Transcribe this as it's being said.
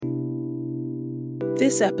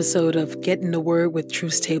This episode of Get in the Word with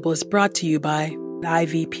Truth Table is brought to you by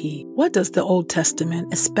IVP. What does the Old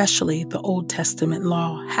Testament, especially the Old Testament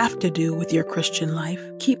law, have to do with your Christian life?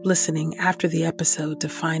 Keep listening after the episode to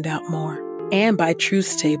find out more. And by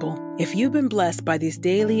Truth Table. If you've been blessed by these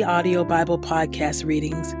daily audio Bible podcast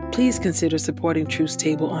readings, please consider supporting Truth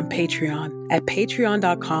Table on Patreon at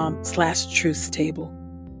patreon.com/truthstable.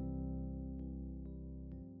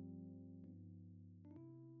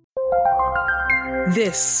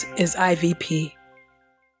 This is IVP.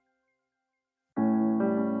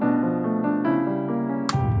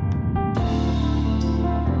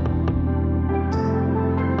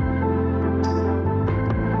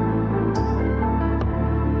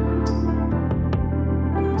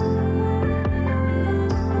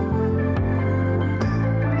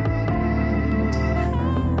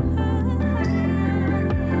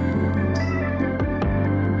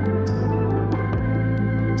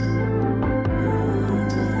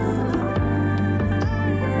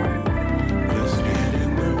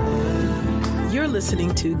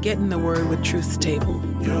 Listening to Get in the Word with Truth Table.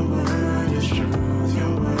 Your word is truth,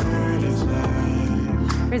 your word is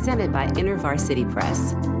life. Presented by InterVarsity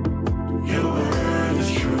Press. Your word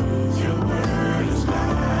is truth, your word is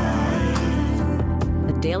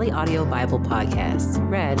life. A daily audio Bible podcast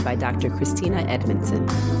read by Dr. Christina Edmondson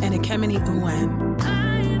and Ekemini Uwan.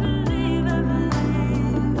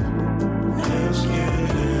 Let's get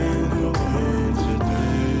in the word today.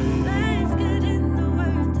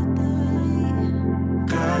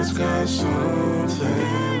 God's got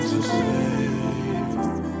something to say.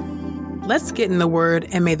 Let's get in the Word,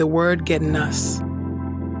 and may the Word get in us.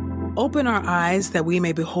 Open our eyes that we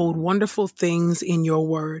may behold wonderful things in your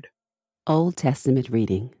Word. Old Testament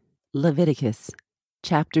reading, Leviticus,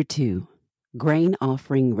 chapter 2, Grain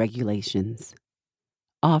Offering Regulations,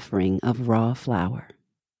 Offering of Raw Flour.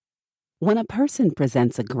 When a person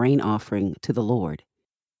presents a grain offering to the Lord,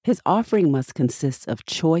 his offering must consist of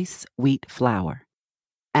choice wheat flour,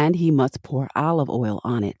 and he must pour olive oil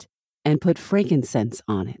on it and put frankincense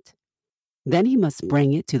on it. Then he must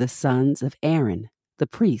bring it to the sons of Aaron, the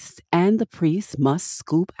priest, and the priest must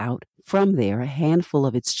scoop out from there a handful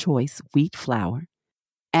of its choice wheat flour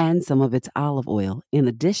and some of its olive oil in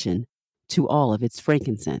addition to all of its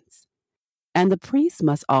frankincense. And the priest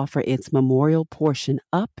must offer its memorial portion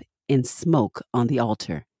up in smoke on the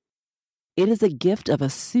altar. It is a gift of a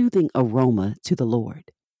soothing aroma to the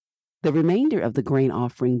Lord. The remainder of the grain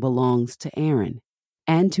offering belongs to Aaron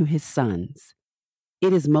and to his sons.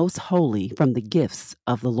 It is most holy from the gifts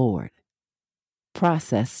of the Lord.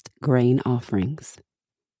 Processed grain offerings.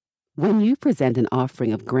 When you present an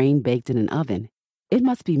offering of grain baked in an oven, it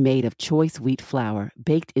must be made of choice wheat flour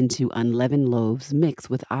baked into unleavened loaves mixed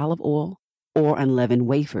with olive oil or unleavened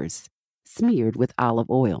wafers smeared with olive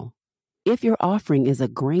oil. If your offering is a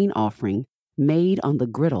grain offering made on the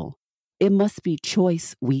griddle, it must be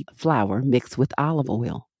choice wheat flour mixed with olive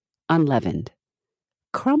oil, unleavened.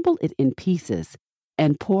 Crumble it in pieces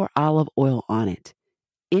and pour olive oil on it.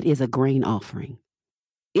 It is a grain offering.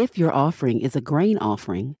 If your offering is a grain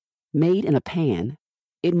offering made in a pan,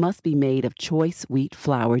 it must be made of choice wheat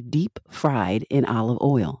flour deep fried in olive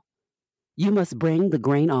oil. You must bring the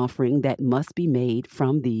grain offering that must be made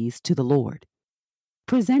from these to the Lord.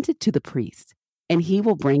 Present it to the priest, and he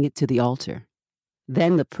will bring it to the altar.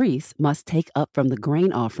 Then the priest must take up from the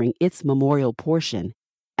grain offering its memorial portion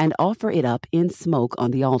and offer it up in smoke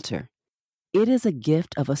on the altar. It is a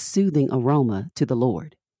gift of a soothing aroma to the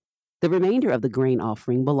Lord. The remainder of the grain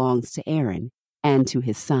offering belongs to Aaron and to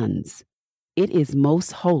his sons. It is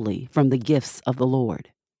most holy from the gifts of the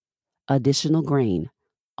Lord. Additional grain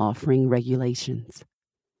offering regulations.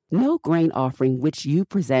 No grain offering which you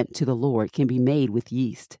present to the Lord can be made with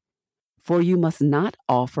yeast. For you must not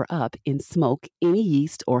offer up in smoke any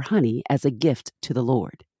yeast or honey as a gift to the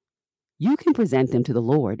Lord. You can present them to the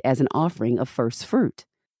Lord as an offering of first fruit,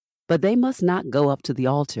 but they must not go up to the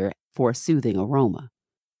altar for a soothing aroma.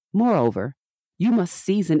 Moreover, you must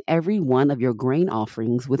season every one of your grain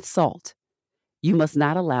offerings with salt. You must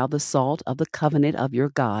not allow the salt of the covenant of your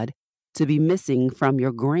God to be missing from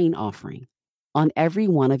your grain offering. On every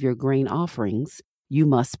one of your grain offerings, you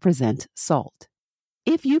must present salt.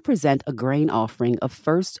 If you present a grain offering of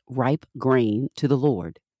first ripe grain to the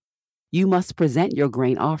Lord, you must present your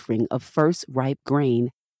grain offering of first ripe grain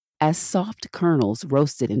as soft kernels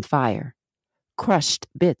roasted in fire, crushed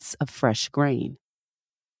bits of fresh grain.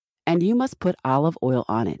 And you must put olive oil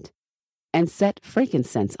on it, and set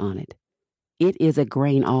frankincense on it. It is a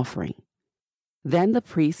grain offering. Then the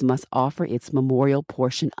priest must offer its memorial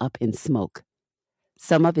portion up in smoke,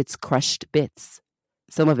 some of its crushed bits,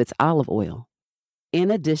 some of its olive oil, in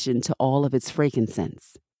addition to all of its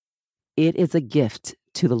frankincense. It is a gift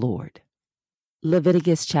to the Lord.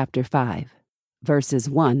 Leviticus chapter 5, verses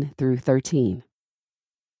 1 through 13.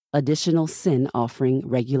 Additional sin offering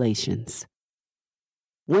regulations.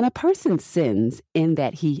 When a person sins in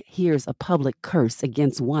that he hears a public curse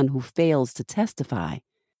against one who fails to testify,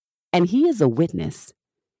 and he is a witness,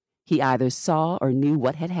 he either saw or knew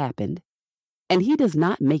what had happened, and he does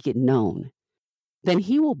not make it known, then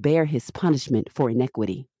he will bear his punishment for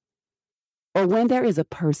iniquity. Or when there is a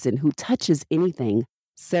person who touches anything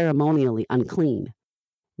ceremonially unclean,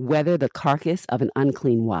 whether the carcass of an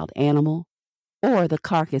unclean wild animal, or the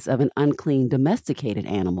carcass of an unclean domesticated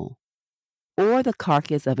animal, or the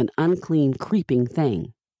carcass of an unclean creeping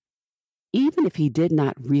thing, even if he did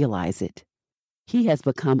not realize it, he has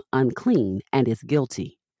become unclean and is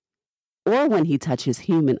guilty. Or when he touches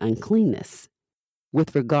human uncleanness,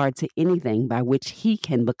 with regard to anything by which he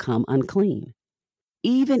can become unclean,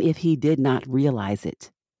 even if he did not realize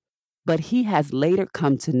it, but he has later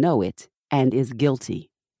come to know it and is guilty.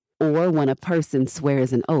 Or when a person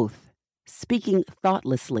swears an oath, speaking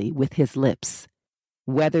thoughtlessly with his lips,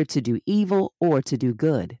 whether to do evil or to do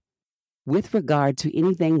good, with regard to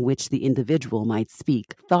anything which the individual might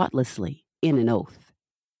speak thoughtlessly in an oath,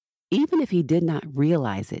 even if he did not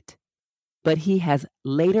realize it, but he has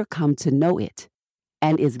later come to know it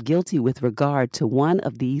and is guilty with regard to one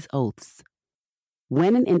of these oaths.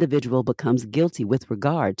 When an individual becomes guilty with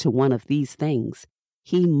regard to one of these things,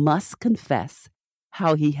 he must confess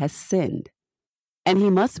how he has sinned, and he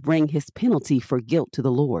must bring his penalty for guilt to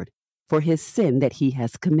the Lord for his sin that he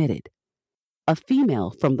has committed. A female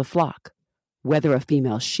from the flock, whether a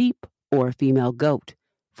female sheep or a female goat,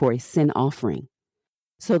 for a sin offering.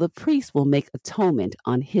 So the priest will make atonement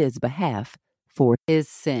on his behalf for his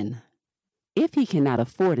sin. If he cannot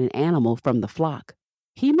afford an animal from the flock,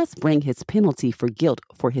 he must bring his penalty for guilt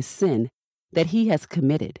for his sin that he has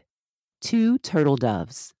committed, 2 turtle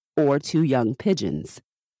doves or 2 young pigeons,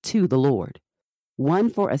 to the Lord, 1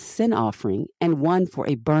 for a sin offering and 1 for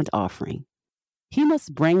a burnt offering. He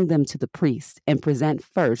must bring them to the priest and present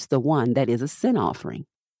first the one that is a sin offering.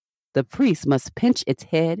 The priest must pinch its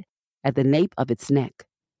head at the nape of its neck,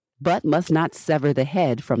 but must not sever the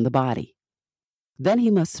head from the body. Then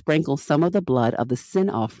he must sprinkle some of the blood of the sin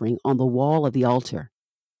offering on the wall of the altar,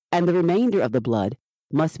 and the remainder of the blood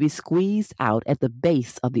must be squeezed out at the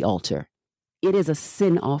base of the altar. It is a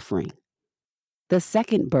sin offering. The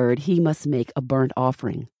second bird he must make a burnt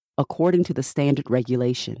offering, according to the standard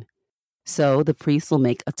regulation. So the priest will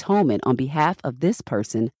make atonement on behalf of this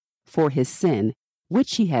person for his sin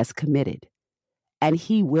which he has committed, and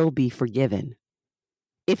he will be forgiven.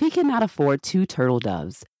 If he cannot afford 2 turtle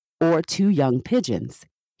doves or 2 young pigeons,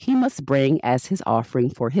 he must bring as his offering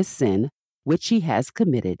for his sin which he has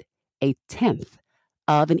committed 1/10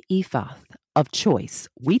 of an ephah of choice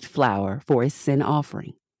wheat flour for his sin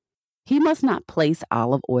offering. He must not place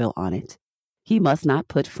olive oil on it. He must not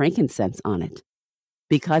put frankincense on it,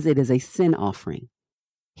 because it is a sin offering.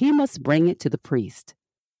 He must bring it to the priest,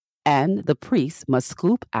 and the priest must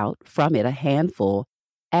scoop out from it a handful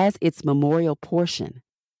as its memorial portion,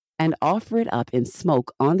 and offer it up in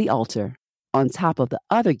smoke on the altar on top of the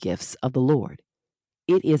other gifts of the Lord.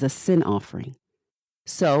 It is a sin offering.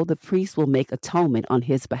 So the priest will make atonement on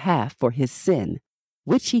his behalf for his sin,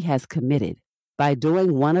 which he has committed, by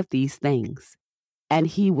doing one of these things, and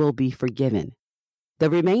he will be forgiven. The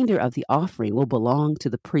remainder of the offering will belong to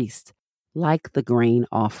the priest, like the grain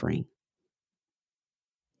offering.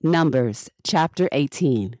 Numbers chapter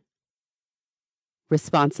 18.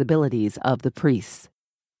 Responsibilities of the priests.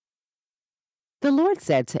 The Lord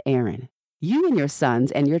said to Aaron, "You and your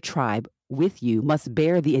sons and your tribe with you must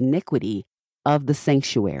bear the iniquity of the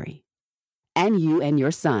sanctuary, and you and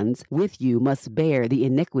your sons with you must bear the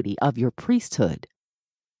iniquity of your priesthood.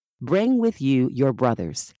 Bring with you your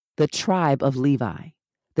brothers, the tribe of Levi,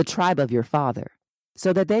 the tribe of your father,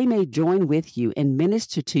 so that they may join with you and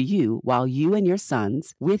minister to you while you and your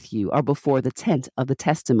sons with you are before the tent of the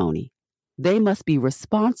testimony. They must be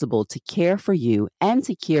responsible to care for you and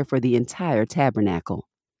to care for the entire tabernacle.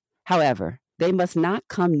 However, they must not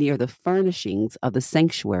come near the furnishings of the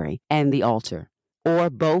sanctuary and the altar, or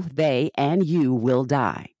both they and you will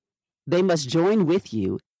die. They must join with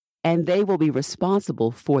you, and they will be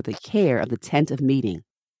responsible for the care of the tent of meeting,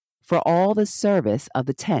 for all the service of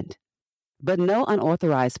the tent. But no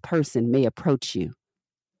unauthorized person may approach you.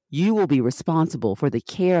 You will be responsible for the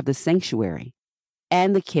care of the sanctuary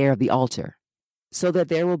and the care of the altar, so that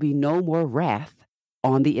there will be no more wrath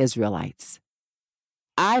on the Israelites.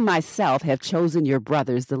 I myself have chosen your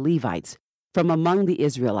brothers, the Levites, from among the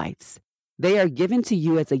Israelites. They are given to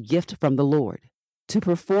you as a gift from the Lord, to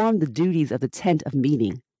perform the duties of the tent of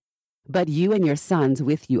meeting, but you and your sons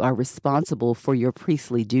with you are responsible for your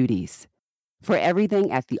priestly duties, for everything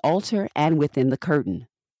at the altar and within the curtain.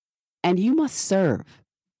 And you must serve.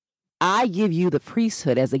 I give you the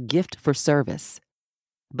priesthood as a gift for service,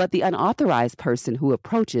 but the unauthorized person who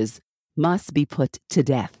approaches must be put to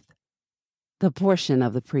death. The portion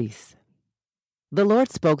of the priests. The Lord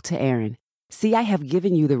spoke to Aaron, "See, I have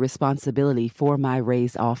given you the responsibility for my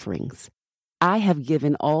raised offerings. I have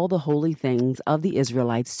given all the holy things of the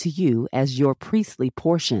Israelites to you as your priestly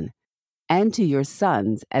portion, and to your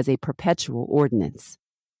sons as a perpetual ordinance.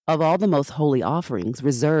 Of all the most holy offerings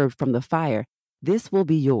reserved from the fire, this will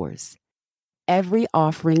be yours. Every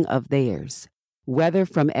offering of theirs, whether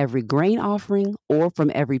from every grain offering or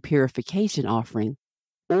from every purification offering,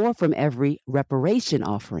 or from every reparation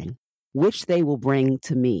offering, which they will bring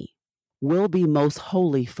to me, will be most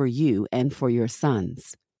holy for you and for your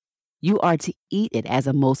sons. You are to eat it as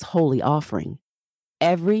a most holy offering.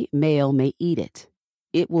 Every male may eat it.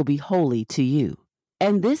 It will be holy to you.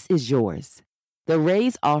 And this is yours, the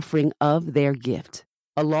raise offering of their gift,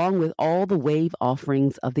 along with all the wave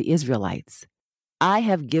offerings of the Israelites. I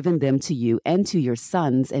have given them to you and to your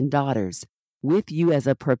sons and daughters, with you as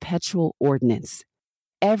a perpetual ordinance.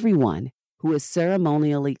 Everyone who is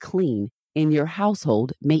ceremonially clean in your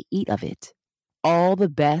household may eat of it. All the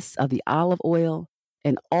best of the olive oil,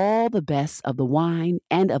 and all the best of the wine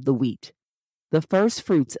and of the wheat, the first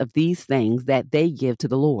fruits of these things that they give to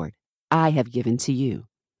the Lord, I have given to you.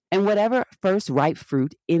 And whatever first ripe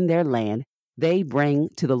fruit in their land they bring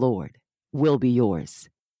to the Lord will be yours.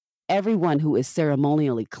 Everyone who is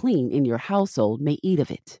ceremonially clean in your household may eat of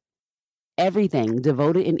it. Everything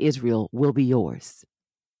devoted in Israel will be yours.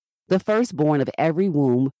 The firstborn of every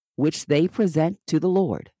womb which they present to the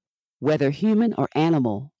Lord, whether human or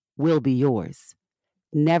animal, will be yours.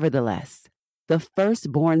 Nevertheless, the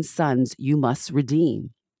firstborn sons you must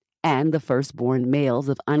redeem, and the firstborn males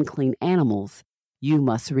of unclean animals you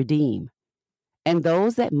must redeem. And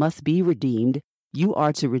those that must be redeemed you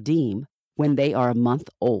are to redeem when they are a month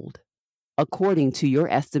old, according to your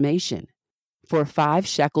estimation, for 5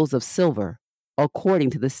 shekels of silver, according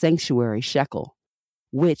to the sanctuary shekel,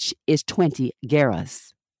 which is 20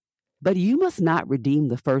 gerahs. But you must not redeem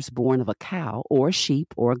the firstborn of a cow or a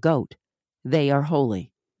sheep or a goat. They are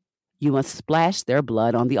holy. You must splash their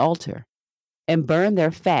blood on the altar, and burn their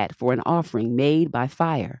fat for an offering made by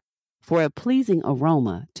fire, for a pleasing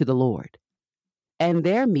aroma to the Lord. And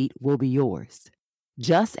their meat will be yours,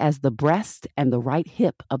 just as the breast and the right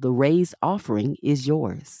hip of the raised offering is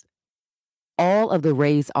yours. All of the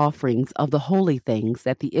raised offerings of the holy things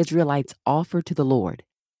that the Israelites offer to the Lord,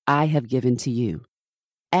 I have given to you,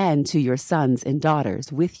 and to your sons and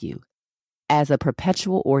daughters with you, as a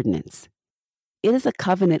perpetual ordinance. It is a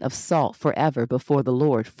covenant of salt forever before the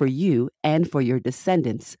Lord for you and for your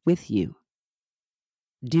descendants with you.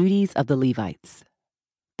 Duties of the Levites.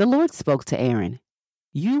 The Lord spoke to Aaron,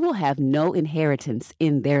 "You will have no inheritance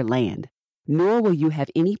in their land, nor will you have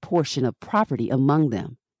any portion of property among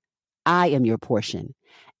them. I am your portion,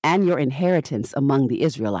 and your inheritance among the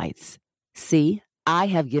Israelites. See, I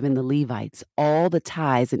have given the Levites all the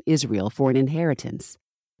tithes in Israel for an inheritance,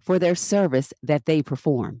 for their service that they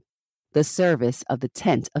perform, the service of the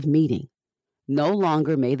tent of meeting. No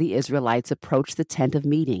longer may the Israelites approach the tent of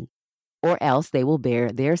meeting, or else they will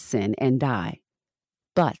bear their sin and die.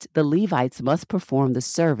 But the Levites must perform the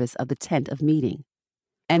service of the tent of meeting,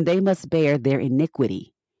 and they must bear their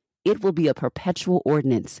iniquity. It will be a perpetual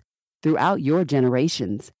ordinance throughout your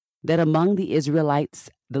generations that among the Israelites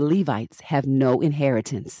the Levites have no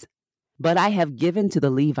inheritance. But I have given to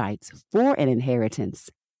the Levites for an inheritance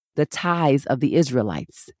the tithes of the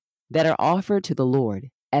Israelites that are offered to the Lord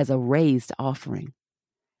as a raised offering.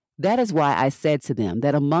 That is why I said to them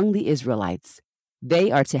that among the Israelites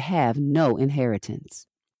they are to have no inheritance."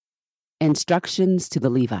 Instructions to the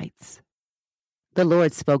Levites. The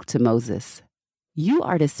Lord spoke to Moses, "You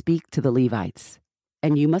are to speak to the Levites,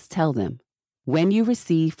 and you must tell them, when you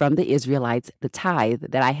receive from the Israelites the tithe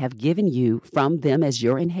that I have given you from them as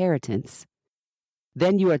your inheritance,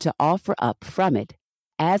 then you are to offer up from it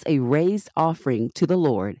as a raised offering to the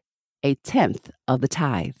Lord 1/10 of the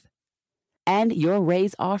tithe. And your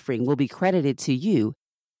raised offering will be credited to you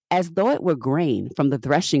as though it were grain from the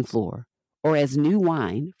threshing floor, or as new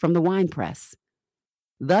wine from the winepress.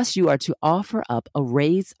 Thus you are to offer up a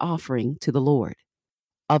raised offering to the Lord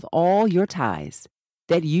of all your tithes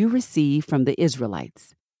that you receive from the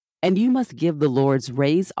Israelites, and you must give the Lord's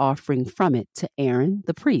raised offering from it to Aaron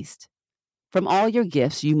the priest. From all your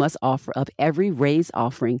gifts you must offer up every raised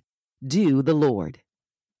offering due the Lord,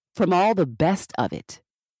 from all the best of it.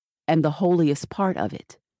 and the holiest part of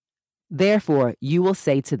it. Therefore, you will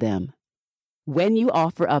say to them, when you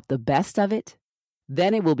offer up the best of it,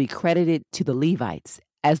 then it will be credited to the Levites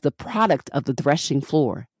as the product of the threshing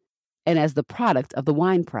floor and as the product of the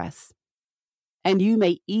winepress. And you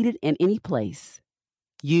may eat it in any place,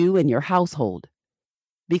 you and your household,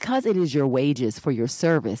 because it is your wages for your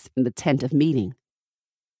service in the tent of meeting.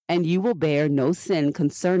 And you will bear no sin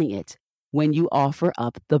concerning it when you offer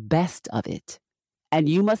up the best of it. And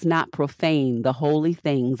you must not profane the holy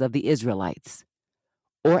things of the Israelites,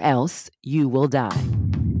 or else you will die.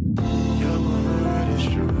 Your word is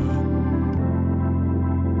true.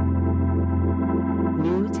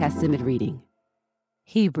 New Testament reading.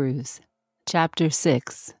 Hebrews chapter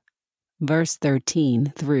 6, verse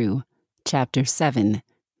 13 through chapter 7,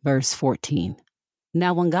 verse 14.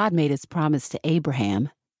 Now when God made his promise to Abraham,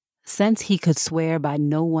 since he could swear by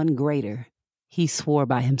no one greater, he swore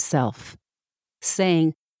by himself,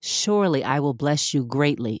 saying, surely I will bless you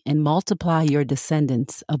greatly and multiply your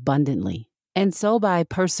descendants abundantly. And so by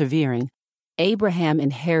persevering, Abraham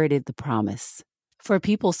inherited the promise. For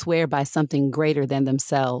people swear by something greater than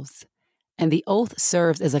themselves, and the oath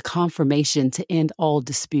serves as a confirmation to end all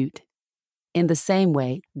dispute. In the same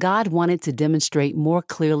way, God wanted to demonstrate more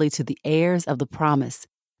clearly to the heirs of the promise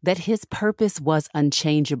that his purpose was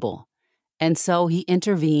unchangeable, and so he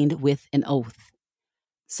intervened with an oath,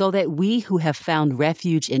 so that we who have found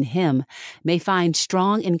refuge in him may find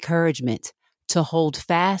strong encouragement to hold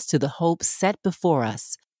fast to the hope set before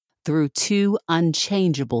us through two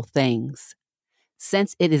unchangeable things,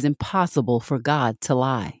 since it is impossible for God to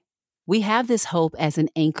lie. We have this hope as an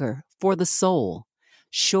anchor for the soul,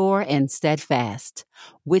 sure and steadfast,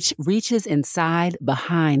 which reaches inside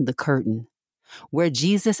behind the curtain, where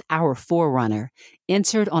Jesus, our forerunner,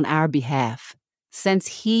 entered on our behalf, since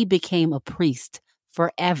he became a priest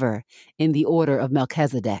forever in the order of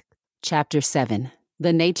Melchizedek. Chapter 7.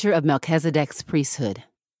 The nature of Melchizedek's priesthood.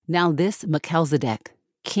 Now this Melchizedek,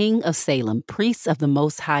 king of Salem, priest of the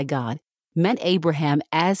Most High God, met Abraham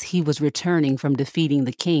as he was returning from defeating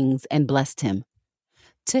the kings and blessed him.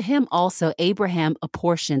 To him also Abraham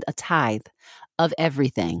apportioned a tithe of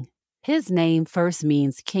everything. His name first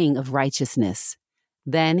means king of righteousness,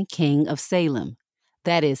 then king of Salem,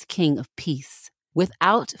 that is, king of peace.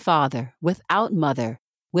 Without father, without mother,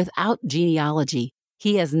 without genealogy,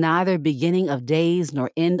 he has neither beginning of days nor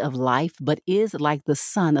end of life, but is like the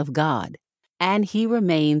Son of God, and he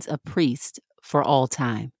remains a priest for all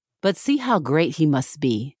time. But see how great he must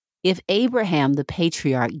be, if Abraham the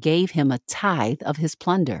patriarch gave him a tithe of his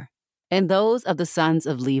plunder. And those of the sons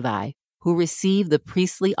of Levi who receive the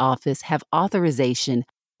priestly office have authorization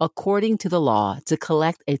according to the law to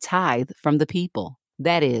collect a tithe from the people,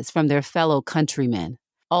 that is, from their fellow countrymen,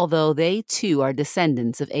 although they too are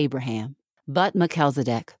descendants of Abraham. But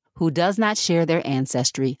Melchizedek, who does not share their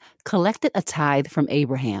ancestry, collected a tithe from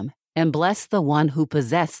Abraham and blessed the one who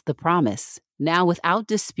possessed the promise. Now, without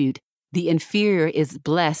dispute, the inferior is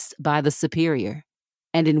blessed by the superior.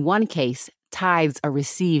 And in one case, tithes are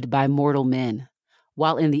received by mortal men,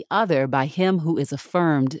 while in the other by him who is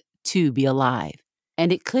affirmed to be alive.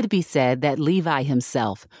 And it could be said that Levi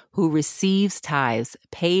himself, who receives tithes,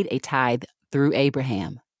 paid a tithe through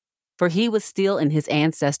Abraham. For he was still in his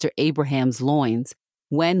ancestor Abraham's loins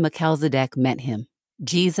when Melchizedek met him,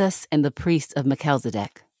 Jesus and the priest of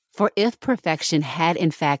Melchizedek. For if perfection had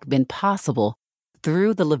in fact been possible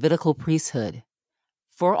through the Levitical priesthood,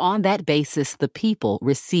 for on that basis the people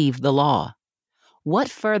received the law, what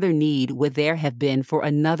further need would there have been for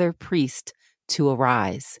another priest to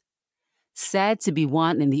arise, said to be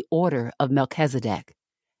one in the order of Melchizedek,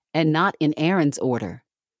 and not in Aaron's order?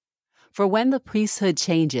 For when the priesthood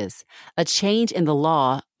changes, a change in the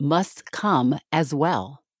law must come as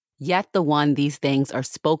well. Yet the one these things are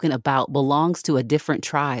spoken about belongs to a different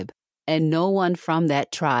tribe, and no one from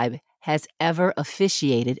that tribe has ever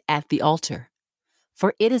officiated at the altar.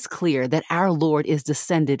 For it is clear that our Lord is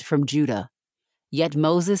descended from Judah. Yet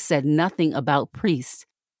Moses said nothing about priests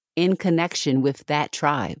in connection with that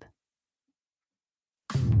tribe.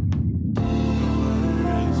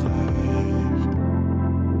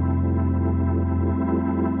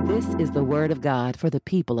 This is the word of God for the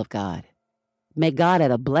people of God. May God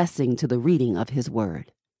add a blessing to the reading of his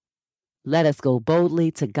word. Let us go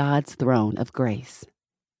boldly to God's throne of grace.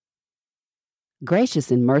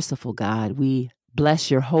 Gracious and merciful God, we bless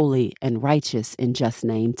your holy and righteous and just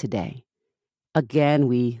name today. Again,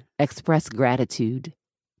 we express gratitude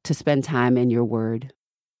to spend time in your word.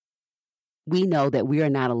 We know that we are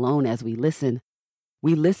not alone as we listen.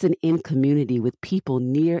 We listen in community with people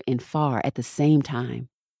near and far at the same time.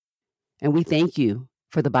 And we thank you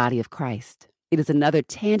for the body of Christ. It is another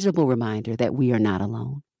tangible reminder that we are not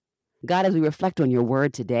alone. God, as we reflect on your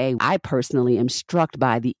word today, I personally am struck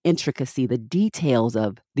by the intricacy, the details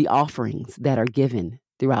of the offerings that are given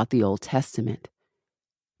throughout the Old Testament,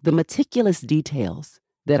 the meticulous details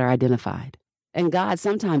that are identified. And God,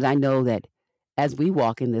 sometimes I know that as we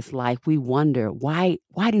walk in this life, we wonder, why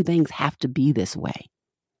do things have to be this way?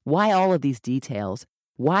 Why all of these details?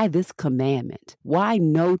 Why this commandment? Why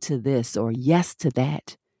no to this or yes to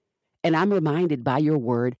that? And I'm reminded by your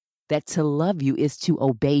word that to love you is to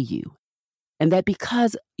obey you. And that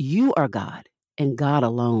because you are God and God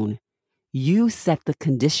alone, you set the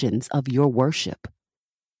conditions of your worship.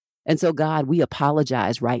 And so, God, we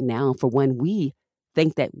apologize right now for when we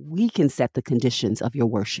think that we can set the conditions of your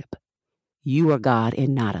worship. You are God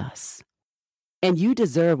and not us. And you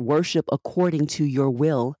deserve worship according to your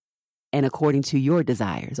will and according to your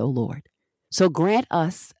desires, O Lord. So grant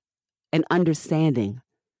us an understanding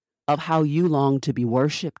of how you long to be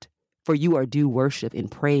worshiped, for you are due worship and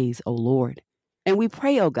praise, O Lord. And we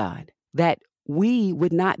pray, O God, that we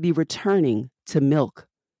would not be returning to milk,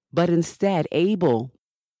 but instead able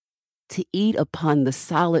to eat upon the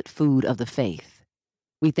solid food of the faith.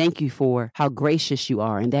 We thank you for how gracious you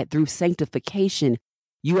are, and that through sanctification,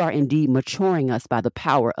 you are indeed maturing us by the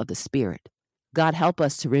power of the Spirit. God, help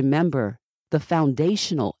us to remember the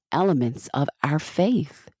foundational elements of our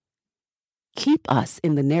faith. Keep us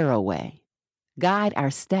in the narrow way. Guide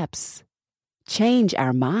our steps. Change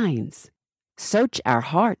our minds. Search our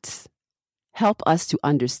hearts. Help us to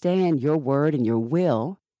understand your word and your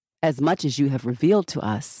will as much as you have revealed to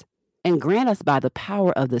us, and grant us by the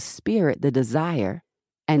power of the Spirit the desire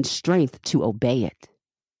and strength to obey it.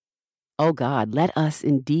 Oh God, let us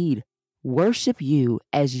indeed worship you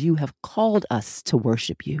as you have called us to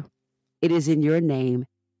worship you. It is in your name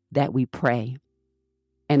that we pray.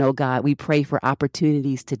 And oh God, we pray for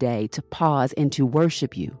opportunities today to pause and to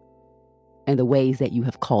worship you in the ways that you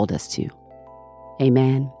have called us to.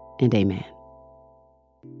 Amen and amen.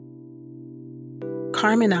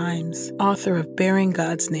 Carmen Imes, author of Bearing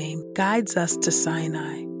God's Name, guides us to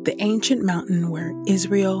Sinai, the ancient mountain where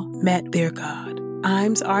Israel met their God.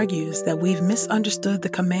 Imes argues that we've misunderstood the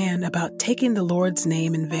command about taking the Lord's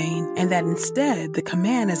name in vain, and that instead the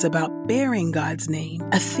command is about bearing God's name,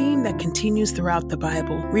 a theme that continues throughout the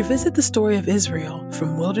Bible. Revisit the story of Israel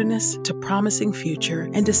from wilderness to promising future,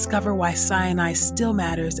 and discover why Sinai still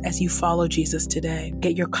matters as you follow Jesus today.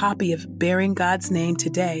 Get your copy of Bearing God's Name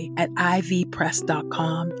today at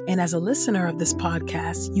ivpress.com. And as a listener of this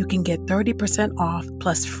podcast, you can get 30% off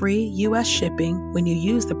plus free U.S. shipping when you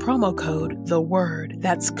use the promo code THEWORD.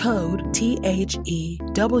 That's code THEWORD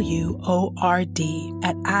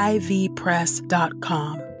at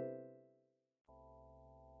ivpress.com.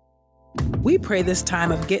 We pray this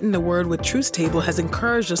time of Getting the Word with Truth Table has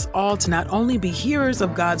encouraged us all to not only be hearers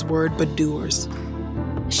of God's Word, but doers.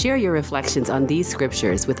 Share your reflections on these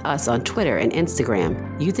scriptures with us on Twitter and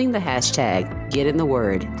Instagram using the hashtag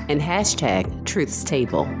 #GetInTheWord and hashtag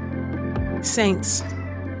 #TruthsTable. Saints,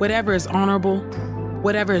 whatever is honorable,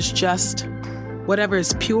 whatever is just, whatever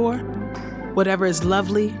is pure, whatever is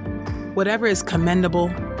lovely, whatever is commendable,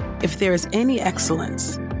 if there is any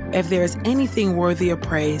excellence, if there is anything worthy of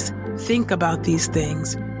praise, think about these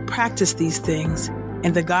things, practice these things,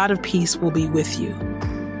 and the God of peace will be with you.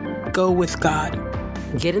 Go with God.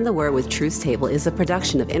 Get in the Word with Truth Table is a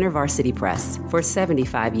production of InterVarsity Press. For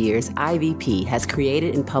 75 years, IVP has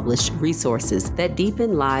created and published resources that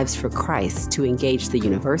deepen lives for Christ to engage the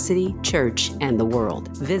university, church, and the world.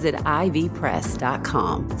 Visit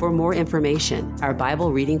ivpress.com for more information. Our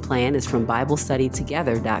Bible reading plan is from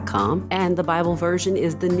BibleStudyTogether.com, and the Bible version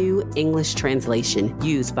is the New English Translation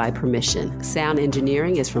used by permission. Sound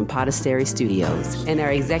engineering is from Podastery Studios, and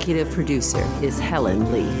our executive producer is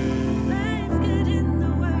Helen Lee.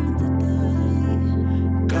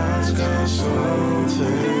 God's got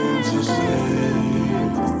something